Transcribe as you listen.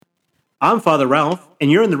I'm Father Ralph,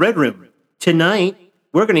 and you're in the Red Room. Tonight,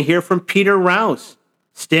 we're going to hear from Peter Rouse,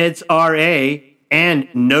 Stead's R.A., and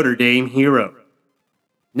Notre Dame hero.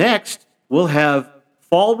 Next, we'll have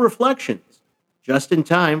Fall Reflections, just in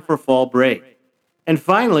time for fall break. And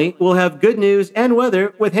finally, we'll have good news and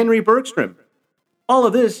weather with Henry Bergstrom. All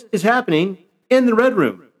of this is happening in the Red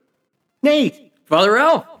Room. Nate! Father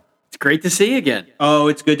Ralph, it's great to see you again. Oh,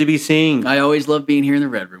 it's good to be seeing. I always love being here in the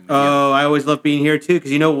Red Room with you. I always love being here too,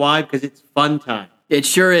 because you know why? Because it's fun time. It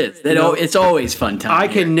sure is. It's always fun time. I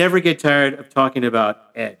can never get tired of talking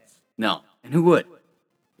about Eds. No. And who would?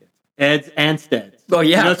 Eds and Steads. Oh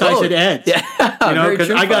yeah, Notice I said Eds. Yeah, you know, because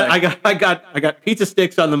I got pizza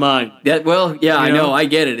sticks on the mind. I know. I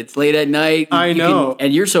get it. It's late at night. I know,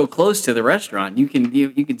 and you're so close to the restaurant. You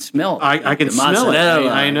can smell it. I can smell it.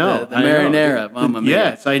 I know. The marinara. Mamma mia.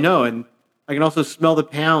 Yes, I know, and I can also smell the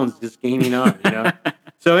pounds just gaining on. You know.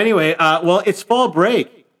 So anyway, it's fall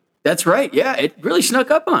break. That's right. Yeah, it really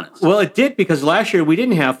snuck up on us. Well, it did because last year we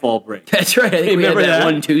didn't have fall break. That's right. I think we had that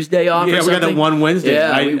one Tuesday off. Yeah, or we had that one Wednesday.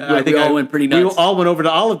 Yeah, I think we all went pretty nuts. We all went over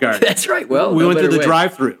to Olive Garden. That's right. Well, we went through the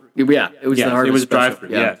drive-through. Yeah, it was the hardest. It was drive-through.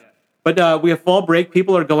 Yeah. But we have fall break.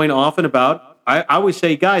 People are going off and about. I always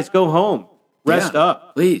say, guys, go home, rest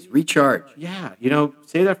up, please recharge. Yeah,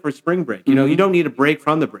 say that for spring break. You don't need a break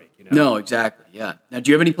from the break. No, exactly. Yeah. Now,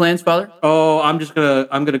 do you have any plans, Father? Oh, I'm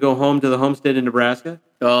gonna go home to the homestead in Nebraska.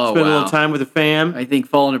 Oh, spend a little time with the fam. I think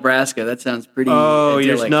fall in Nebraska. That sounds pretty. Oh,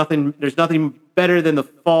 idyllic. there's nothing better than the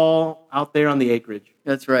fall out there on the acreage.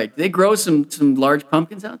 That's right. Do they grow some large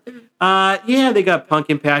pumpkins out there? Yeah, they got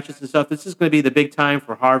pumpkin patches and stuff. This is going to be the big time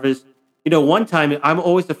for harvest. One time I'm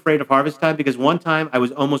always afraid of harvest time because one time I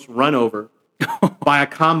was almost run over by a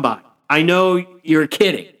combine. I know you're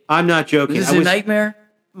kidding. I'm not joking. Is this a nightmare?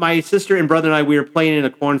 My sister and brother and I, we were playing in a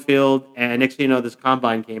cornfield, and next thing you know, this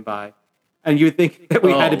combine came by. And you would think that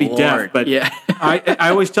we had to be deaf, but yeah. I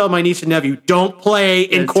always tell my niece and nephew, don't play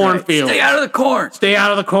in cornfields. Right. Stay out of the corn. Stay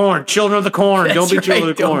out of the corn. Children of the corn. That's don't be children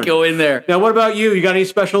of the corn. Don't go in there. Now, what about you? You got any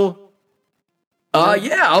special?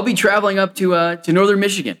 Yeah, I'll be traveling up to northern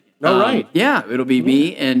Michigan. All right. Yeah, it'll be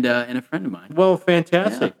me and a friend of mine. Well,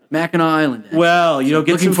 fantastic. Yeah. Mackinac Island. Actually. Well,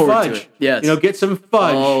 get some fudge. Yes. Get some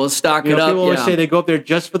fudge. Oh, we'll stock it up. People always say they go up there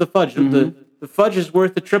just for the fudge. The fudge is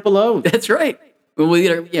worth the trip alone. That's right. Well,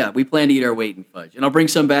 we plan to eat our weight in fudge, and I'll bring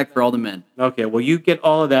some back for all the men. Okay. Well, you get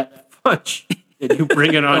all of that fudge, and you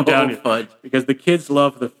bring it on down here, fudge, because the kids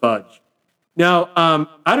love the fudge. Now, I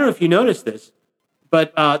don't know if you noticed this,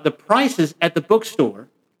 but the prices at the bookstore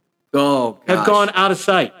have gone out of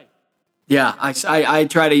sight. Yeah, I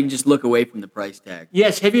try to even just look away from the price tag.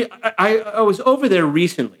 Yes, have you? I was over there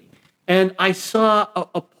recently, and I saw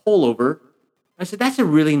a pullover. I said, "That's a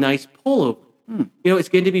really nice pullover." It's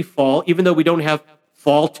going to be fall, even though we don't have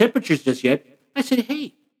fall temperatures just yet. I said,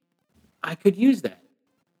 "Hey, I could use that."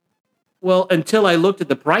 Well, until I looked at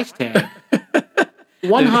the price tag,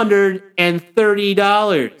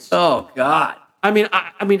 $130. Oh God! I mean,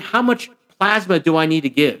 how much plasma do I need to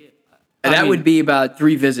give? That would be about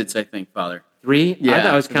 3 visits, I think, Father. 3? Yeah. I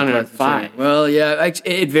thought I was counting on 5. Well, yeah,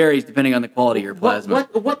 it varies depending on the quality of your plasma.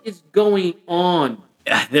 What is going on?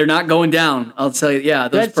 They're not going down. I'll tell you. Yeah,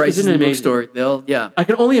 those prices in the bookstore, I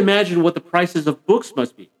can only imagine what the prices of books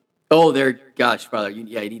must be. Oh, gosh, Father. You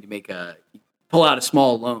need to pull out a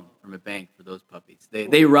small loan from a bank for those puppies.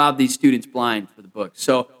 They rob these students blind for the books.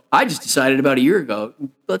 So I just decided about a year ago,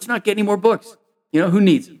 let's not get any more books. Who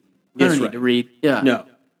needs them? I don't need to read. Yeah. No.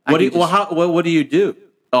 What do you do?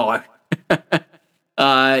 Oh,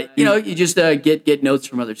 you just get notes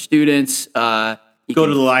from other students. Go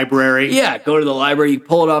to the library. Yeah, go to the library. You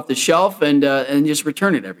pull it off the shelf and just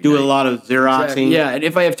return it every night. Do a lot of Xeroxing. Exactly. Yeah, and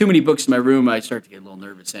if I have too many books in my room, I start to get a little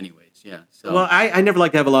nervous anyways. Yeah. So. Well, I never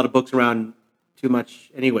like to have a lot of books around too much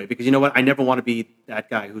anyway, because you know what? I never want to be that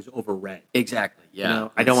guy who's overread. Exactly, yeah.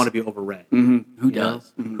 I don't want to be overread. Mm-hmm. Who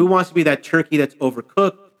does? Mm-hmm. Who wants to be that turkey that's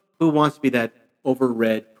overcooked? Who wants to be that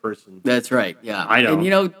overread person? That's right, yeah. I know.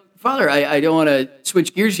 And Father, I don't want to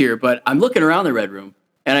switch gears here, but I'm looking around the Red Room,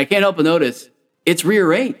 and I can't help but notice it's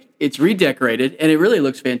rearranged, it's redecorated, and it really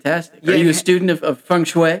looks fantastic. Yeah. Are you a student of feng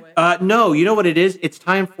shui? No, you know what it is? It's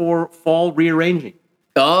time for fall rearranging.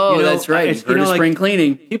 Oh, that's right. You've heard of spring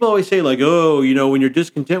cleaning. People always say, when you're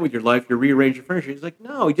discontent with your life, you rearrange your furniture. It's like,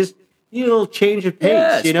 no, you just need a little change of pace.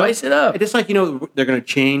 Yeah, spice it up. It's just like, they're going to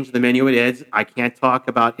change the menu at Ed's. I can't talk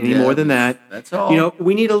about any more than that. That's all.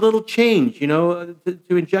 We need a little change, to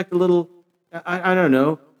inject a little, I don't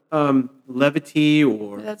know, levity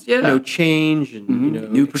or, change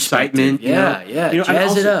and, new excitement. Yeah.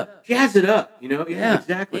 Jazz it up. Jazz it up, Yeah,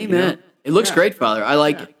 exactly. Amen. It looks great, Father. I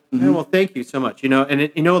like it. Yeah, well, thank you so much.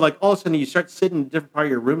 Like all of a sudden you start sitting in a different part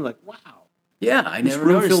of your room, like, wow, Yeah, I this never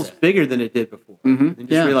room noticed feels that. bigger than it did before. And then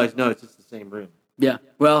just realize, no, it's just the same room. Yeah.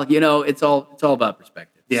 Well, it's all about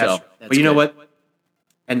perspective. Yeah, So sure. that's But you know good. what?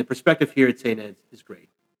 And the perspective here at St. Ed's is great.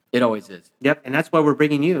 It always is. Yep, and that's why we're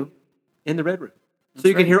bringing you in the Red Room. So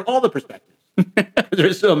you can right. hear all the perspectives.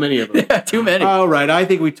 There's so many of them. Too many. All right, I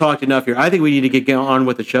think we talked enough here. I think we need to get on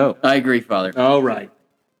with the show. I agree, Father. All right.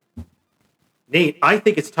 Nate, I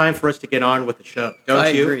think it's time for us to get on with the show.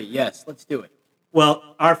 Don't you? I agree. Yes, let's do it.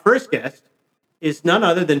 Well, our first guest is none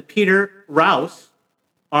other than Peter Rouse,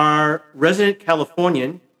 our resident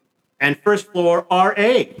Californian and first floor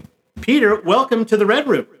RA. Peter, welcome to the Red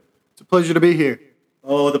Room. It's a pleasure to be here.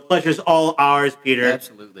 Oh, the pleasure's all ours, Peter.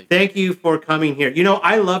 Absolutely. Thank you for coming here.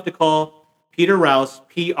 I love to call Peter Rouse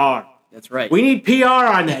PR. That's right. We need PR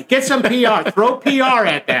on that. Get some PR. Throw PR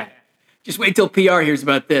at that. Just wait till PR hears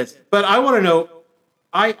about this. But I want to know,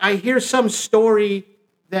 I hear some story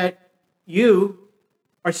that you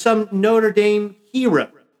are some Notre Dame hero.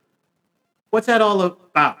 What's that all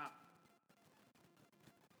about?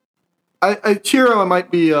 Hero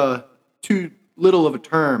might be too little of a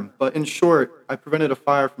term, but in short, I prevented a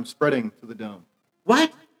fire from spreading to the dome.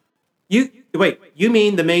 What? You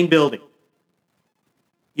mean the main building?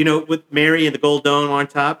 With Mary and the gold dome on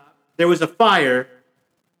top? There was a fire,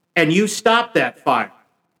 and you stopped that fire.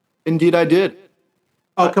 Indeed, I did.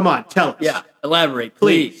 Oh, come on, tell us. Yeah, elaborate,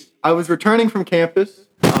 please. I was returning from campus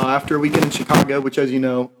after a weekend in Chicago, which, as you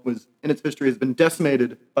know, was in its history has been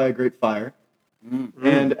decimated by a great fire.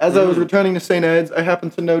 And as I was returning to St. Ed's, I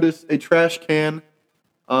happened to notice a trash can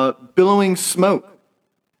billowing smoke.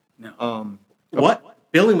 No. What?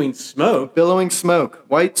 Billowing smoke? Billowing smoke.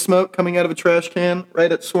 White smoke coming out of a trash can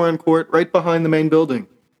right at Soren Court, right behind the main building.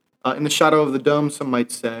 In the shadow of the dome, some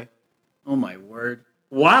might say. Oh, my word.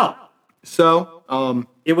 Wow. So,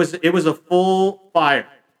 It was a full fire.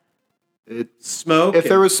 Smoke. if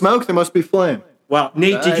there was smoke, there must be flame. Wow,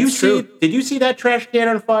 Nate, did you That's true. see that trash can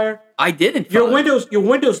on fire? I didn't. Your Father.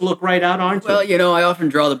 windows look right out onto it. Well, I often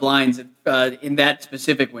draw the blinds in that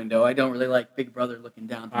specific window. I don't really like Big Brother looking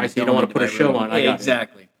down. From I the see. You dome don't wanna into put a my show room. on. I got it.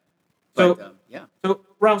 Exactly. So- But, yeah. So,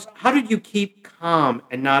 Rouse, how did you keep calm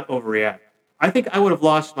and not overreact? I think I would have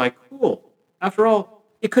lost my cool. After all,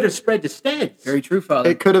 it could have spread to Steads. Very true, Father.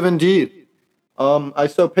 It could have indeed. I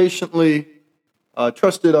so patiently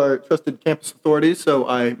trusted campus authorities, so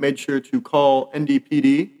I made sure to call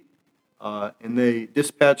NDPD, and they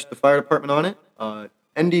dispatched the fire department on it.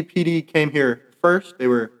 NDPD came here first. They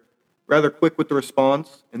were rather quick with the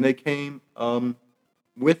response, and they came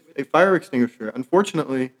with a fire extinguisher.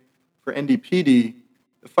 Unfortunately for NDPD,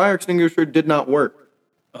 the fire extinguisher did not work.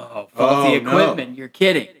 Oh, faulty Oh, no. equipment. You're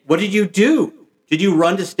kidding. What did you do? Did you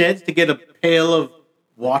run to Steads to get a pail of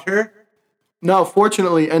water? No,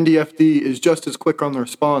 fortunately, NDFD is just as quick on the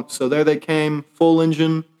response. So there they came, full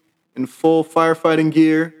engine and full firefighting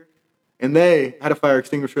gear, and they had a fire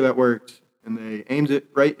extinguisher that worked. And they aimed it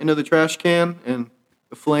right into the trash can, and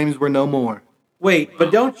the flames were no more. Wait,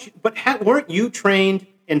 but weren't you trained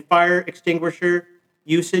in fire extinguisher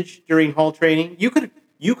usage during hall training? You could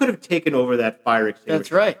have taken over that fire extinguisher.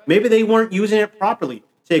 That's right. Maybe they weren't using it properly.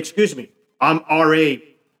 Say, excuse me, I'm RA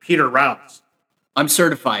Peter Rouse. I'm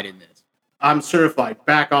certified in this. I'm certified.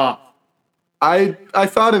 Back off. I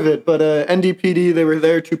thought of it, but NDPD, they were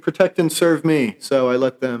there to protect and serve me, so I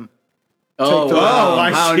let them. Oh, the- wow.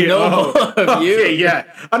 I How see. noble of you. Okay,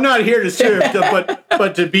 yeah. I'm not here to serve,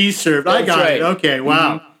 but to be served. I That's got right. it. Okay,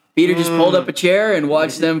 wow. Peter just pulled up a chair and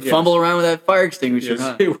watched them fumble around with that fire extinguisher. Yes.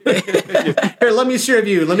 Huh? Here, let me serve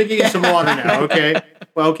you. Let me get you some water now, okay?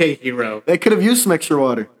 Well, okay, hero. They could have used some extra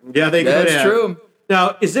water. Yeah, they could That's have. true.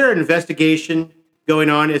 Now, is there an investigation going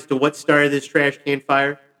on as to what started this trash can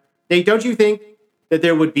fire? Nate, don't you think that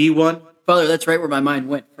there would be one? Father, that's right where my mind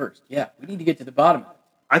went first. Yeah, we need to get to the bottom of it.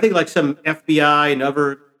 I think like some FBI and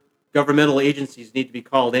other governmental agencies need to be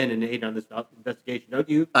called in and aid on this investigation, don't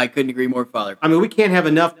you? I couldn't agree more, Father. I mean, we can't have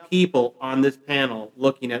enough people on this panel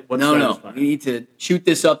looking at what started this No. fire. We need to shoot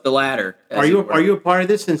this up the ladder. Are you a part of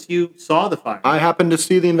this since you saw the fire? I happened to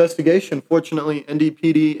see the investigation. Fortunately,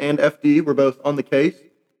 NDPD and FD were both on the case.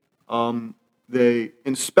 They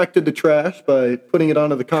inspected the trash by putting it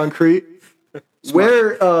onto the concrete,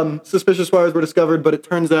 where suspicious wires were discovered, but it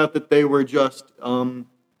turns out that they were just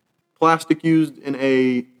plastic used in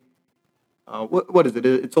a, what is it?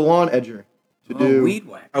 It's a lawn edger to do. weed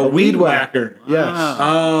whacker. A weed whacker. Yes. Wow.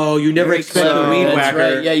 Oh, you never Very expect a clever. weed That's whacker.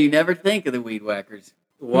 right. Yeah, you never think of the weed whackers.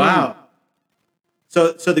 Wow.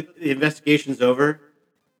 So the investigation's over?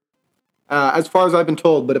 As far as I've been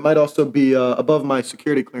told, but it might also be above my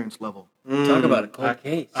security clearance level. Talk about a cold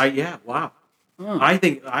case. Yeah, wow. I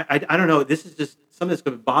think I don't know. This is just something that's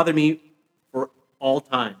going to bother me for all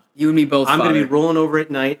time. You and me both. I'm going to be Father. rolling over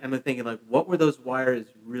at night. I'm thinking like, what were those wires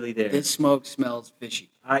really there? This smoke smells fishy.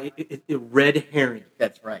 Red herring.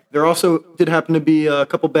 That's right. There also did happen to be a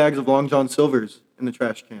couple bags of Long John Silvers in the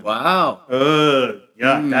trash can. Wow.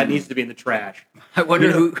 Yeah, that needs to be in the trash. I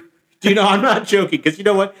wonder who. Do you know? I'm not joking because you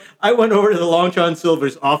know what? I went over to the Long John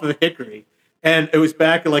Silvers off of Hickory, and it was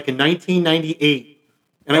back in 1998,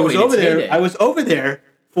 and I was in over its there. heyday. I was over there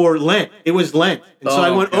for Lent. It was Lent, and so I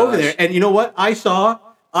Oh, went over gosh. there, and you know what? I saw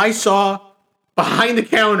behind the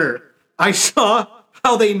counter. I saw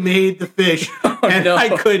how they made the fish, and no. I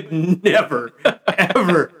could never,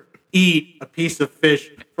 ever eat a piece of fish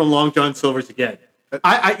from Long John Silver's again.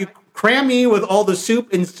 You cram me with all the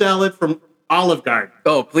soup and salad from Olive Garden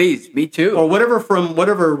Oh, please. Me too. or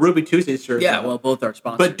whatever Ruby Tuesday serves. yeah. out. Well, both are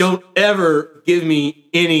sponsors. But don't ever give me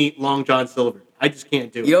any Long John Silver. I just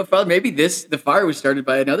can't do it. You know, Father, maybe the fire was started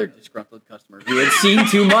by another disgruntled customer who had seen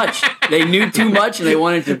too much. They knew too much and they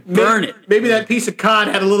wanted to burn it. Maybe that piece of cod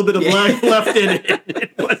had a little bit of life left in it.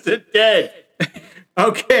 It wasn't dead.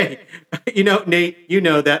 Okay. You know, Nate, you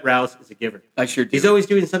know that Rouse is a giver. I sure do. He's always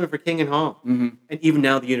doing something for King and Hall, and even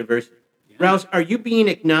now the university. Rouse, are you being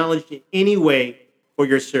acknowledged in any way for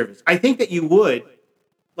your service? I think that you would,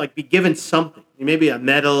 be given something, maybe a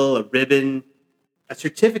medal, a ribbon, a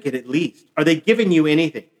certificate at least. Are they giving you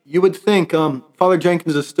anything? You would think Father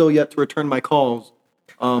Jenkins is still yet to return my calls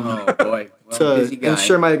Oh, boy. Well, to busy guy.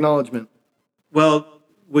 ensure my acknowledgement. Well,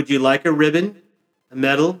 would you like a ribbon, a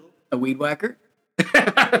medal? A weed whacker?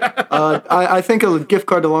 I think a gift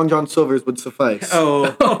card to Long John Silver's would suffice.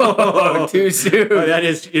 Oh, too soon. that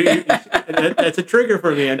is that's a trigger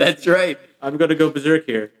for me. That's right. I'm going to go berserk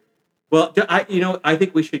here. Well, I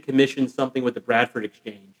think we should commission something with the Bradford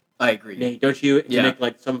Exchange. I agree. Nate, don't you? To Yeah.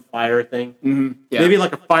 make some fire thing. Mm-hmm. Yeah. Maybe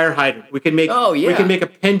like a fire hydrant. We can make. Oh, yeah. We can make a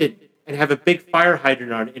pendant and have a big fire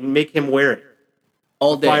hydrant on it and make him wear it.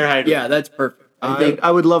 all day. fire hydrant. Yeah, that's perfect. I think.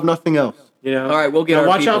 I would love nothing else. You know. All right, we'll get Now, our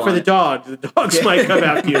watch people out for on the it. dogs. The dogs might come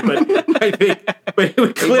after you, but it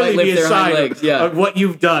would clearly lift be a their hind sign legs, yeah. of what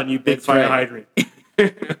you've done, you big That's fire right. hydrant.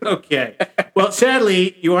 Okay. Well,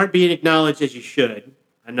 sadly, you aren't being acknowledged as you should.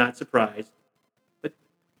 I'm not surprised. But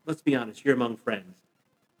let's be honest, you're among friends.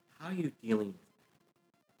 How are you dealing with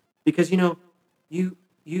it? Because,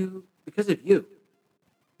 because of you,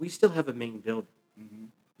 we still have a main building,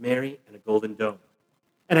 Mary and a golden dome.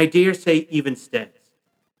 And I dare say even Steads.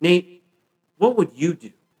 Nate, what would you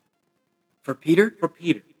do For Peter? for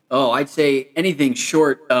Peter? Oh, I'd say anything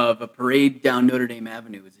short of a parade down Notre Dame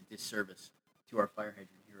Avenue is a disservice to our fire hydrant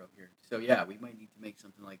hero here. So, yeah, we might need to make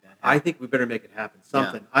something like that I happen. think we better make it happen.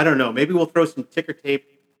 Something. I don't know. Maybe we'll throw some ticker tape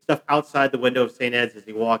stuff outside the window of St. Ed's as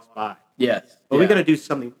he walks by. Yes. But we yeah. got to do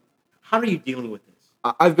something. How are you dealing with this?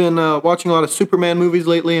 I've been watching a lot of Superman movies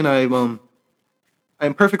lately, and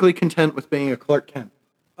I'm perfectly content with being a Clark Kent.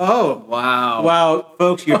 Oh, Wow. wow,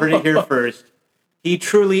 folks, you heard it here first. He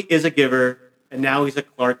truly is a giver, and now he's a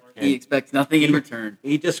Clark Kent. He expects nothing in return.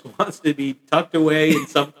 He just wants to be tucked away in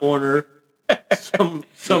some corner, some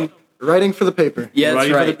Writing for the paper. Yeah, that's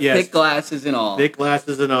Right for right. the- yes. Thick glasses and all. thick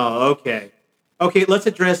glasses and all. Okay, let's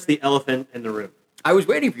address the elephant in the room. I was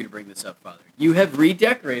waiting for you to bring this up, Father. You have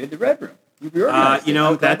redecorated the Red Room. You've reorganized it.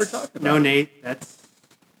 I'm glad we're talking about it. Nate, that's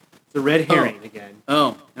the red herring again.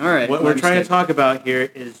 Oh, all right. What My we're trying to mistake. talk about here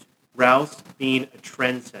is Rouse being a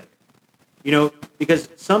trendsetter. Because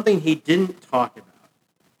something he didn't talk about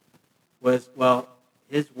was,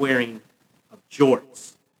 his wearing of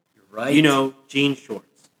jorts. You're right. Jean shorts.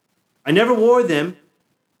 I never wore them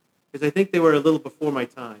because I think they were a little before my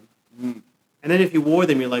time. Mm. And then if you wore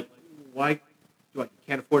them, you're like, why? You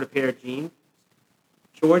can't afford a pair of jeans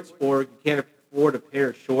shorts, or you can't afford a pair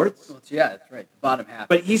of shorts? Well, yeah, that's right. The bottom half.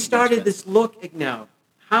 But he is started much this look now.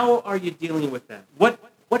 How are you dealing with that? What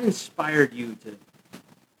inspired you to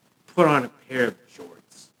put on a pair of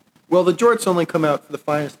shorts? Well, the jorts only come out for the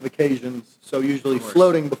finest of occasions, so usually Of course.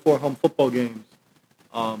 floating before home football games.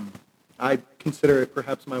 I consider it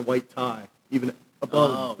perhaps my white tie, even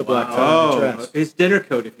above Oh, the black wow. tie and the dress. His dinner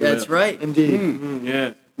coat, if you will. That's right. Indeed.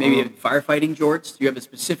 Yeah. Maybe firefighting jorts. Do you have a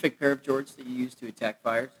specific pair of jorts that you use to attack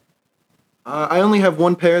fires? I only have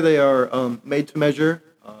one pair. They are made to measure.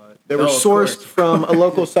 They were Oh, of sourced course. from a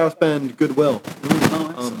local South Bend Goodwill. Oh,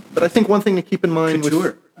 excellent. But I think one thing to keep in mind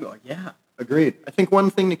Couture. Oh, yeah. Agreed. I think one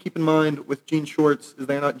thing to keep in mind with jean shorts is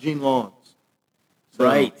they're not jean longs. So,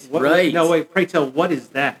 Right. Right. No, wait, pray tell, what is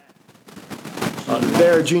that?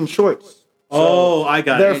 They're jean shorts. Oh, I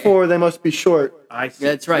got it. Therefore, they must be short. I see.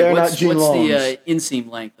 That's right. They're What's not jean the inseam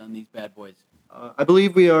length on these bad boys? I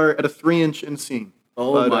believe we are at a 3-inch inseam.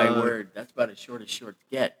 Oh, But, my word. That's about as short as shorts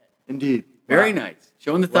get. Indeed. Very nice.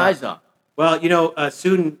 Showing the thighs off. Well,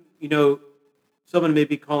 soon, someone may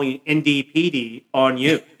be calling NDPD on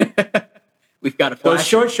you. We've got a Those flash.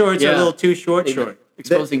 short shorts are a little too short.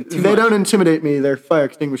 Exposing too They much. don't intimidate me. Their fire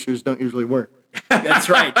extinguishers don't usually work. That's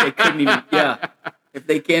right. They couldn't even. Yeah. If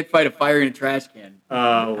they can't fight a fire in a trash can, Oh,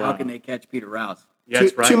 how wow. can they catch Peter Rouse?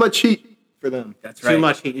 That's right. Too much heat for them. That's right. Too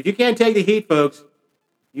much heat. If you can't take the heat, folks,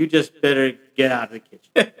 you just better get out of the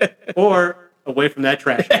kitchen or away from that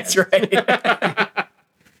trash can. That's right.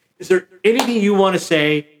 Is there anything you want to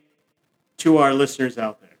say to our listeners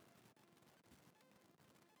out there?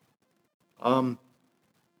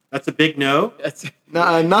 That's a big no. That's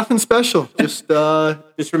Nothing special. Just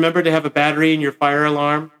Just remember to have a battery in your fire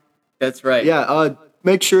alarm. right.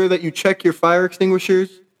 make sure that you check your fire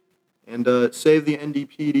extinguishers and save the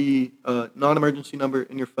NDPD non-emergency number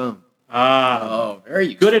in your phone. Oh, very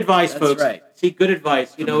useful. Good advice, That's folks. right. See, good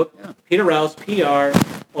advice. Yeah. Peter Rouse, PR,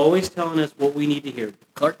 always telling us what we need to hear.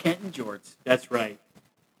 Clark Kent and Jorts. That's right.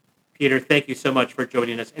 Peter, thank you so much for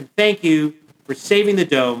joining us. And thank you for saving the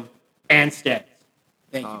dome and Steds.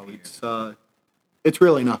 Thank you, Peter. It's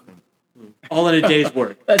really nothing. All in a day's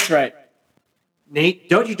work. That's right. Nate,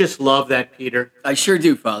 don't you just love that, Peter? I sure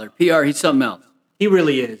do, Father. PR, he's something else. He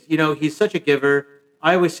really is. He's such a giver.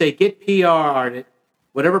 I always say, get PR on it.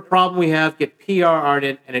 Whatever problem we have, get PR on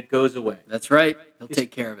it, and it goes away. That's right. He'll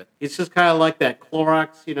take care of it. It's just kind of like that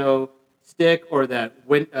Clorox, stick or that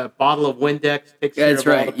bottle of Windex takes care That's of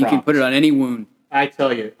all right. the You can put it problems. on any wound. I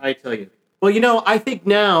tell you. Well, I think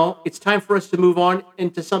now it's time for us to move on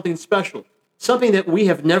into something special, something that we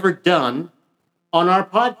have never done on our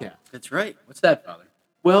podcast. That's right. What's that, Father?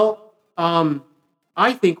 Well,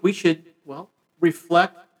 I think we should,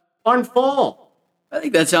 reflect on fall. I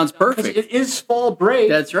think that sounds Because perfect. it is fall break.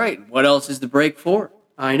 That's right. What else is the break for?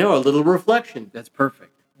 I know, a little reflection. That's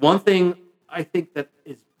perfect. One thing I think that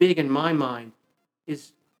is big in my mind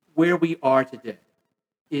is where we are today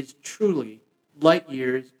is truly light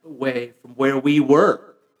years away from where we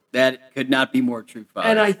were. That could not be more true, Father.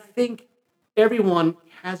 And I think everyone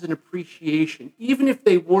has an appreciation. Even if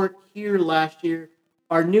they weren't here last year,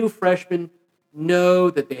 our new freshmen know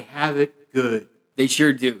that they have it good. They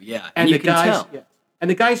sure do, yeah. And you the can guys, tell. yeah. And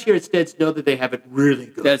the guys here at Steds know that they have it really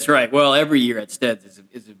good. That's right. Well, every year at Steds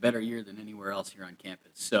is a better year than anywhere else here on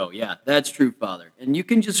campus. So, yeah, that's true, Father. And you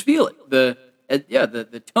can just feel it. The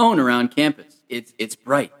tone around campus. It's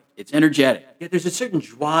bright. It's energetic. Yeah, there's a certain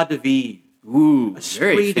joie de vivre. Ooh,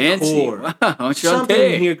 Esprit very de fancy. corps. Wow, Something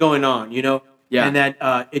Shantae. here going on, Yeah. And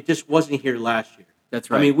that it just wasn't here last year. That's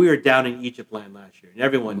right. I mean, we were down in Egypt land last year, and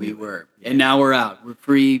everyone We knew it. were. And now we're out. We're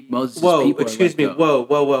free. Moses' Whoa, people are excuse let me. go.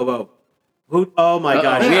 Whoa. Who? Oh my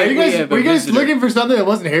gosh. We- Are you guys, have a were you guys visitor. looking for something that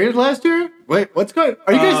wasn't here last year? Wait, what's going?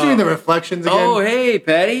 Are you guys doing the reflections again? Oh, hey,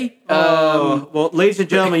 Patty. Well, ladies and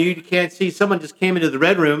gentlemen, you can't see. Someone just came into the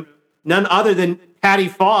Red Room. None other than Patty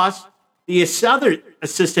Foss, the other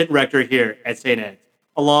assistant rector here at St. Ed's,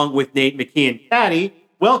 along with Nate McKeon. Patty,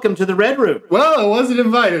 welcome to the Red Room. Well, I wasn't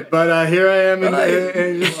invited, but here I am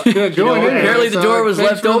and just gonna join in. apparently the door was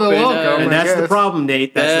thanks left for the open, welcome, And I that's the guess. problem,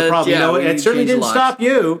 Nate. That's the problem. yeah, we it certainly changed didn't the locks. stop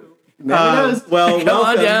you. Never does. Well, Come on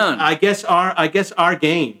welcome. down. I guess our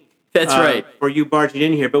game. That's right. For you barging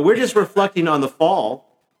in here, but we're just reflecting on the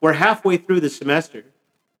fall. We're halfway through the semester,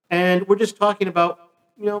 and we're just talking about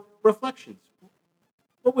reflections.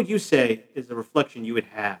 What would you say is a reflection you would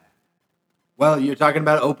have? Well, you're talking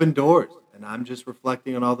about open doors, and I'm just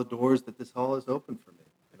reflecting on all the doors that this hall has opened for me.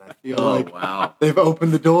 And I feel Oh, like wow. they've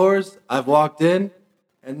opened the doors. I've walked in,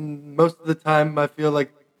 and most of the time I feel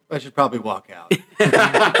like I should probably walk out.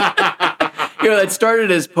 That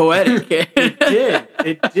started as poetic.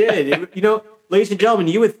 It did. Ladies and gentlemen,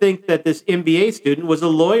 you would think that this MBA student was a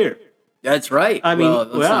lawyer. That's right. I mean,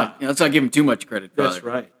 let's not give him too much credit, Father. That's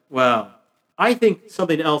right. Well, I think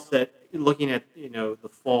something else that, looking at the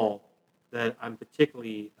fall, that I'm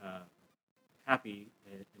particularly happy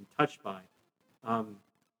and touched by,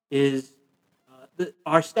 is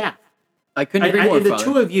our staff. I couldn't agree more, And the Father.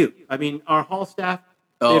 two of you. I mean, our hall staff.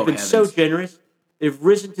 Oh, They've been so heavens. generous. They've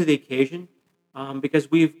risen to the occasion because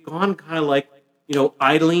we've gone kind of like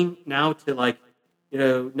idling now to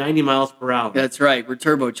 90 miles per hour. That's right. We're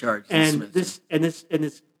turbocharged. And this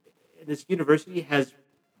university has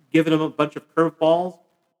given them a bunch of curveballs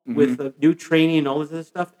with new training and all this other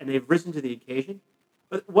stuff, and they've risen to the occasion.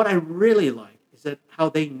 But what I really like is that how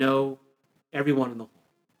they know everyone in the hall.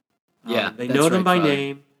 Yeah, They that's know them right, by Father.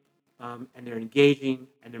 name, and they're engaging,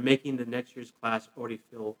 and they're making the next year's class already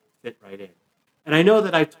fit right in. And I know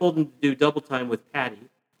that I've told them to do double time with Patty,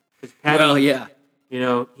 because Patty, Well, yeah.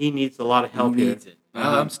 he needs a lot of help Who here. needs it?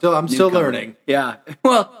 I'm still Newcomer. learning. Yeah.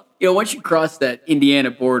 Well, once you cross that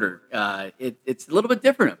Indiana border, it's a little bit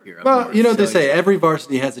different up here. Up Well, north. you know what they So say, every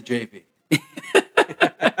varsity has a JV.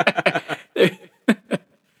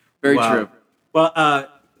 Very Wow. true. Well,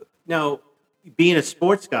 now, being a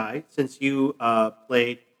sports guy, since you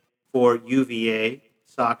played for UVA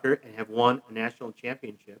soccer and have won a national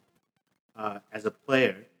championship as a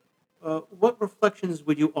player, what reflections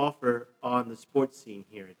would you offer on the sports scene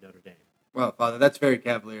here at Notre Dame? Well, Father, that's very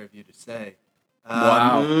cavalier of you to say.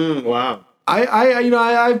 Wow. Wow.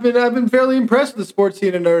 I've been fairly impressed with the sports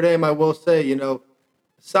scene in Notre Dame. I will say,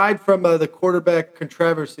 aside from the quarterback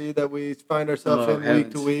controversy that we find ourselves Oh, in week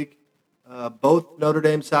heavens. to week, both Notre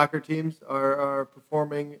Dame soccer teams are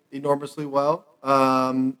performing enormously well.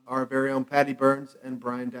 Our very own Patty Burns and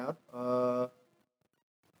Brian Dowd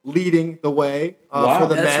leading the way Wow. for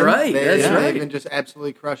the That's men. right, that's They've right. been just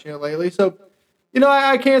absolutely crushing it lately. So,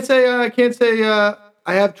 I can't say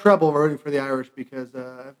I have trouble rooting for the Irish because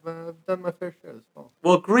I've done my fair share this fall.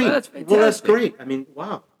 Well, great. Well, that's Well, that's fantastic. great. I mean,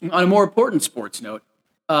 wow. On a more important sports note,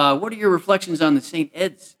 what are your reflections on the St.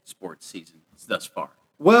 Ed's sports season thus far?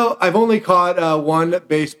 Well, I've only caught one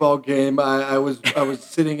baseball game. I was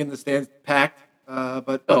sitting in the stands packed,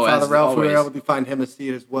 but Oh, Father as Ralph, we were always. able to find him a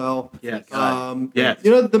seat as well. Yes. God. Yes.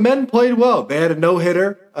 The men played well. They had a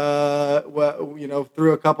no-hitter,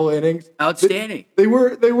 through a couple innings. Outstanding. They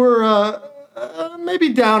were maybe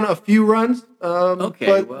down a few runs. Okay,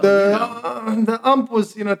 but well, the ump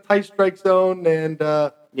was tight strike zone, and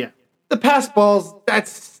Yeah. the pass balls.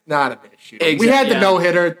 That's not an issue. We Exact- had the yeah.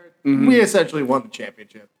 no-hitter. We essentially won the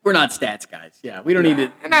championship. We're not stats guys. Yeah, we don't need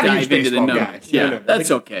to I'm not a huge dive into the baseball numbers. guy. Yeah, No.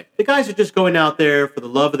 that's okay. The guys are just going out there for the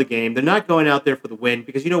love of the game. They're not going out there for the win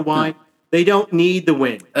because you know why? They don't need the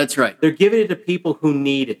win. That's right. They're giving it to people who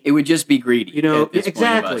need it. It would just be greedy. You know, at this point of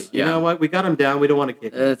exactly. us. You Yeah. know what? We got them down. We don't want to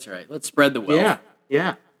kick them. That's right. Let's spread the wealth. Yeah,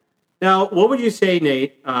 yeah. Now, what would you say,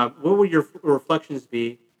 Nate? What would your reflections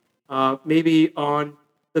be, maybe on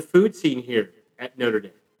the food scene here at Notre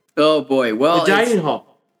Dame? Oh boy. Well, The dining hall.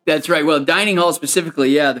 that's right. Well, dining hall specifically.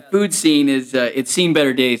 Yeah, the food scene is it's seen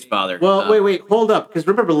better days, Father. Well, wait, hold up. Because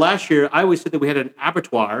remember last year, I always said that we had an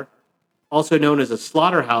abattoir, also known as a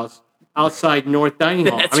slaughterhouse, outside North Dining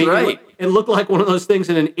Hall. That's I mean, right. It looked like one of those things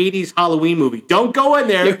in an 80s Halloween movie. Don't go in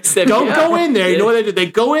there. You said, Don't yeah. go in there. You know Yeah. what they do? They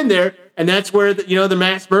go in there, and that's where the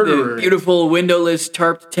mass murderer The is. beautiful windowless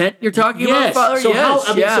tarped tent you're talking Yes. about, Father? So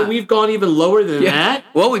Yes. so we've gone even lower than Yeah. that.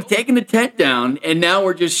 Well, we've taken the tent down, and now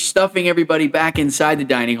we're just stuffing everybody back inside the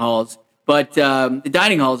dining halls. But the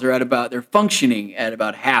dining halls are they're functioning at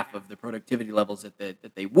about half of the productivity levels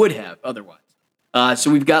that they would have otherwise.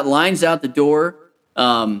 So we've got lines out the door,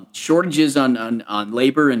 shortages on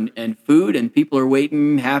labor and food, and people are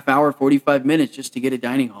waiting half hour, 45 minutes just to get a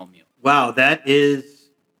dining hall meal. Wow, that is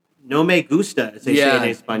no me gusta, as they say in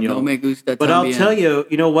Espanol. no me gusta But I'll también. tell you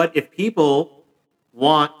know what? If people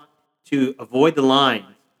want to avoid the lines,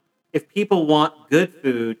 if people want good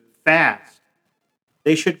food fast,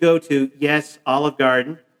 they should go to, yes, Olive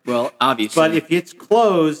Garden. Well, obviously. But if it's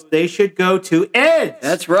closed, they should go to Ed's.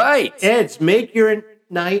 That's right. Ed's. Make your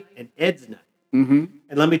night an Ed's night. Mm-hmm.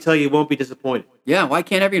 And let me tell you, you won't be disappointed. Yeah, why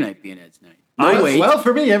can't every night be an Ed's night? Well,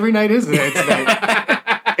 for me, every night is an Ed's night.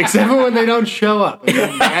 Except for when they don't show up. And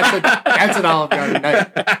then that's an Olive Garden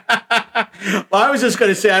night. Well, I was just going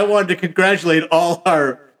to say I wanted to congratulate all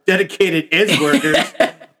our dedicated Ed's workers.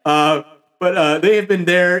 But they have been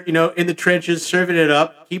there, in the trenches, serving it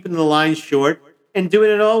up, keeping the lines short, and doing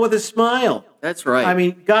it all with a smile. That's right. I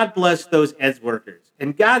mean, God bless those Ed's workers.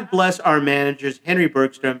 And God bless our managers, Henry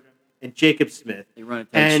Bergstrom and Jacob Smith. They run a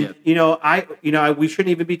tight And, ship. we shouldn't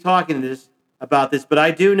even be talking about this, but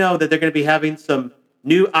I do know that they're going to be having some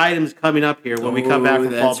new items coming up here when we come back from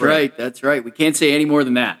fall That's break. right. That's right. We can't say any more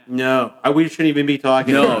than that. No, we shouldn't even be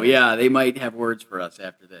talking No, about it. yeah, they might have words for us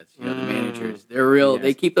after this. The managers, they're real. Yes.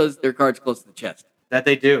 They keep their cards close to the chest. That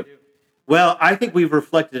they do. Well, I think we've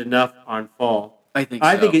reflected enough on fall. I think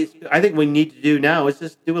I so. think what we need to do now is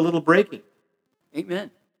just do a little breaking.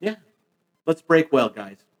 Amen. Yeah. Let's break well,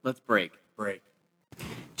 guys. Let's break.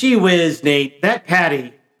 Gee whiz, Nate, that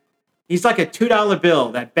Patty, he's like a $2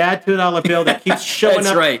 bill, that bad $2 bill that keeps showing That's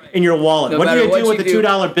up right. in your wallet. No What do matter you what do with you the do.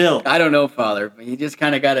 $2 bill? I don't know, Father, but you just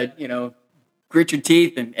kind of got to, grit your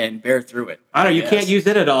teeth and bear through it. I don't know, you Yes. can't use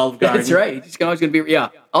it at Olive Garden. That's right. You just always going to be,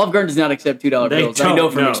 Olive Garden does not accept $2 They bills. I don't, know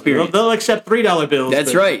from no. experience. They'll accept $3 bills.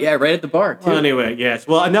 That's but- right. Yeah, right at the bar, too. Well, anyway, yes.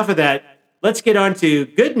 Well, enough of that. Let's get on to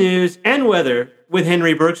good news and weather with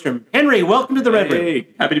Henry Bergstrom. Henry, welcome to the Red Room. Hey,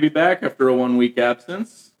 happy to be back after a 1-week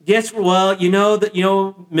absence. Yes, well,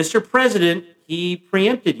 Mr. President, he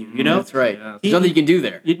preempted you. You know, That's right. Yeah. There's nothing you can do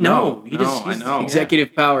there. No, I know.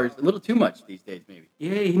 Executive powers a little too much these days, maybe.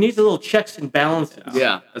 Yeah, he needs a little checks and balances.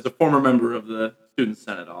 Yeah. As a former member of the Student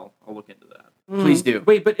Senate, I'll look into that. Please do.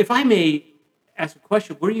 Wait, but if I may ask a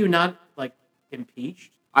question, were you not like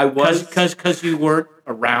impeached? I was Because you weren't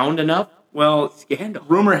around enough? well. Scandal.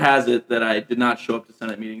 Rumor has it that I did not show up to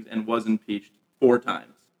Senate meetings and was impeached 4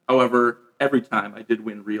 times. However, every time I did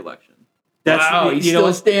win re-election. Wow, he's you know still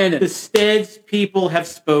what? standing. The Steads people have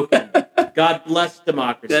spoken. God bless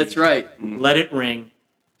democracy. That's right. Let it ring.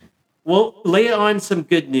 Well, lay on some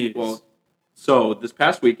good news. Well, so this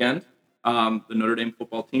past weekend, the Notre Dame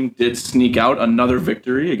football team did sneak out another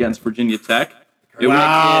victory against Virginia Tech. It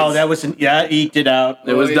wow, was, that was eked it out.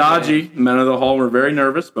 it was Oh, yeah. dodgy. The men of the Hall were very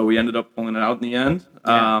nervous, but we ended up pulling it out in the end.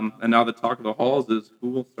 Yeah. And now the talk of the halls is who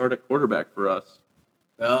will start at quarterback for us.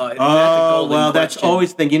 Oh, that's a Oh, golden well, that's question.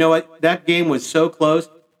 always the thing. You know what? That game was so close.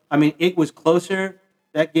 I mean, it was closer.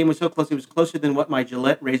 That game was so close. It was closer than what my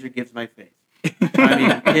Gillette razor gives my face.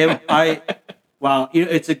 I mean, wow. You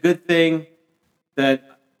know, it's a good thing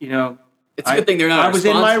that, you know. It's a good thing they're not. I our was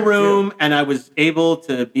in my sponsor, room too. and I was able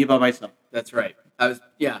to be by myself. That's right. I was,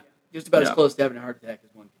 just about as Yeah. close to having a heart attack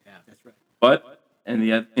as one could have. That's right. But in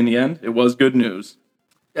the end, it was good news.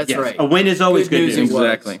 That's Yes, right. a win is always Good good news news. it was.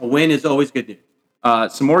 Exactly. A win is always good news.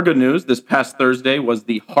 Some more good news. This past Thursday was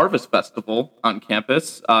the Harvest Festival on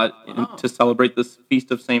campus to celebrate this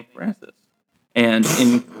feast of St. Francis. And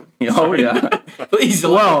Please,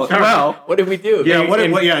 well, what did we do?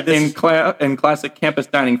 Yeah, in classic campus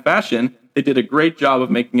dining fashion, they did a great job of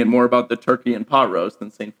making it more about the turkey and pot roast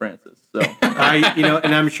than St. Francis. So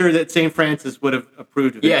And I'm sure that St. Francis would have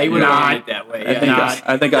approved of it. Yeah, he would have Not- done it that way. I Yeah. think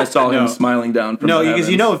I think I saw him No. smiling down from No, the because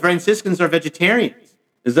heavens. Franciscans are vegetarians.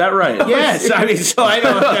 Is that right? Yes, I mean, so I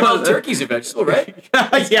don't. Well, turkey's a vegetable, right?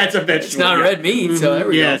 Yeah, it's a vegetable. It's not red meat, so there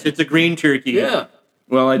we Yes, go. it's a green turkey. Yeah.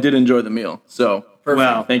 Well, I did enjoy the meal. So Perfect.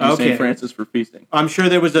 Well, thank you, okay. St. Francis, for feasting. I'm sure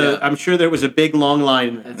there was a. Yeah. I'm sure there was a big long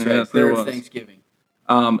line. That's Yes, right. there Prayer of was. Thanksgiving.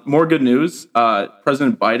 More good news.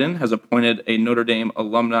 President Biden has appointed a Notre Dame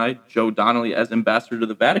alumni, Joe Donnelly, as ambassador to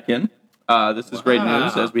the Vatican. This is great Wow.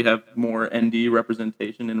 news as we have more ND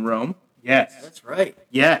representation in Rome. Yes. That's right.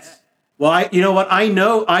 Yes. Well, you know what? I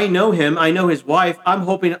know him. I know his wife. I'm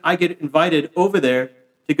hoping I get invited over there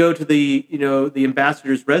to go to the the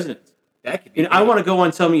ambassador's residence. That could be. I great. want to go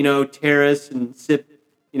on some terrace and sip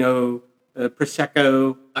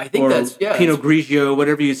prosecco. I think or that's- yeah, Pinot that's- Grigio,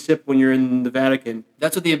 whatever you sip when you're in the Vatican.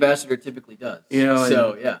 That's what the ambassador typically does.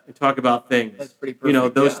 So yeah. and talk about things. That's pretty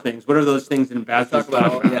Those perfect, yeah. things. What are those things an Let's ambassadors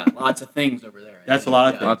talk about lots of things over there. I That's think. a lot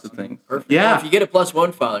of Yeah. things. Lots of things. Perfect. Yeah. Well, if you get a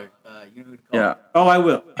 +1 father, you know who to call. Yeah. Oh, I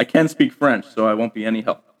will. I can speak French, so I won't be any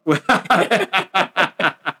help.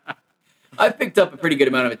 I picked up a pretty good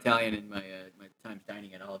amount of Italian in my time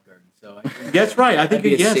dining at Olive Garden, so I think, That's right. I think I'd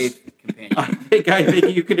be a yes. safe companion. I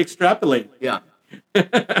think you could extrapolate. Yeah.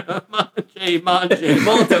 Manche.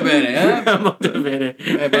 Molto bene, eh? Molto bene.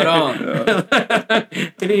 Baron.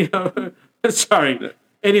 Sorry.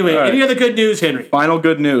 Anyway, All right. any other good news, Henry? Final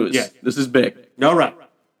good news. Yes. This is big. All right.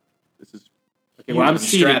 This is Okay, well, I'm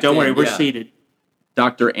seated. Strapped Don't worry, in, we're yeah. seated.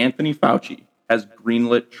 Dr. Anthony Fauci has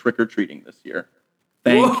greenlit trick-or-treating this year.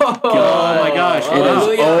 Thank Whoa. God. Oh, my gosh. It is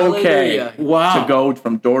Hallelujah, okay hallelujah. Wow. to go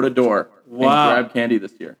from door to door Wow. and grab candy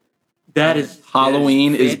this year. That is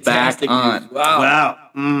Halloween is back Fantastic on. news. Wow.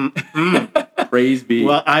 wow. Praise be.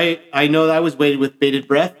 Well, I know that I was waiting with bated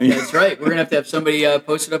breath. That's right. We're going to have somebody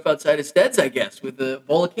posted up outside of Stead's, I guess, with a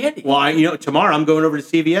bowl of candy. Well, tomorrow I'm going over to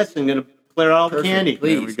CVS and I'm going to clear out all the Perfect. candy.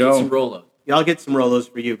 Please, There we go. get some Rolo. Yeah, I'll get some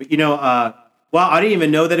Rolos for you. But, wow, I didn't even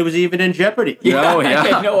know that it was even in jeopardy. Oh, I yeah.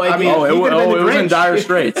 had no idea. Oh, He could've been the it was in Grinch. dire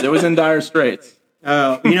straits. It was in dire straits.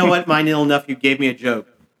 You know what? My little nephew gave me a joke.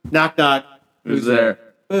 Knock, knock. Who's there?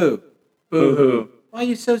 Boo. Boo-hoo. Why are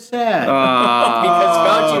you so sad? Because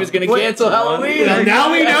Fauci was going to What? cancel Halloween. Now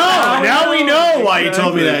we know. Now we know why you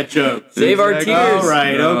told me that joke. Save our Exactly. tears. All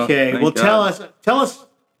right. No, Okay. thank Well, God. tell us.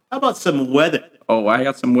 How about some weather? Oh, I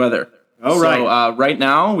got some weather. All So, right. right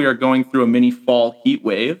now, we are going through a mini fall heat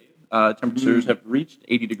wave. Temperatures have reached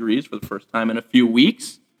 80 degrees for the first time in a few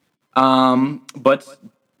weeks. But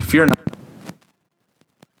fear not.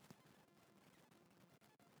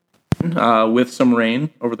 With some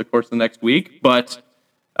rain over the course of the next week. But,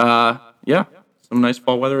 yeah, some nice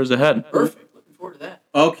fall weather is ahead. Perfect. Looking forward to that.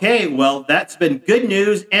 Okay. Well, that's been good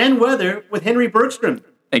news and weather with Henry Bergstrom.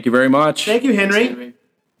 Thank you very much. Thank you, Henry. Thanks, Henry.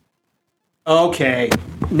 Okay,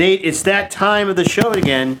 Nate. It's that time of the show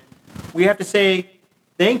again. We have to say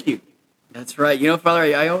thank you. That's right. Father,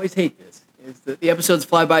 I always hate this. The episodes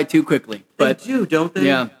fly by too quickly. But They do, don't they?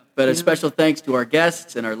 yeah, but a special thanks to our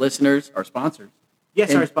guests and our listeners, our sponsors, Yes,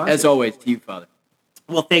 And our sponsors. as always, to you, Father.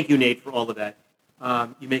 Well, thank you, Nate, for all of that.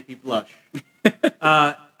 You make me blush.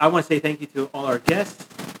 I want to say thank you to all our guests,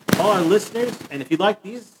 all our listeners, and if you like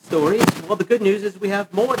these stories, well, the good news is we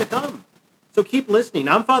have more to come. So keep listening.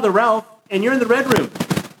 I'm Father Ralph, and you're in the Red Room.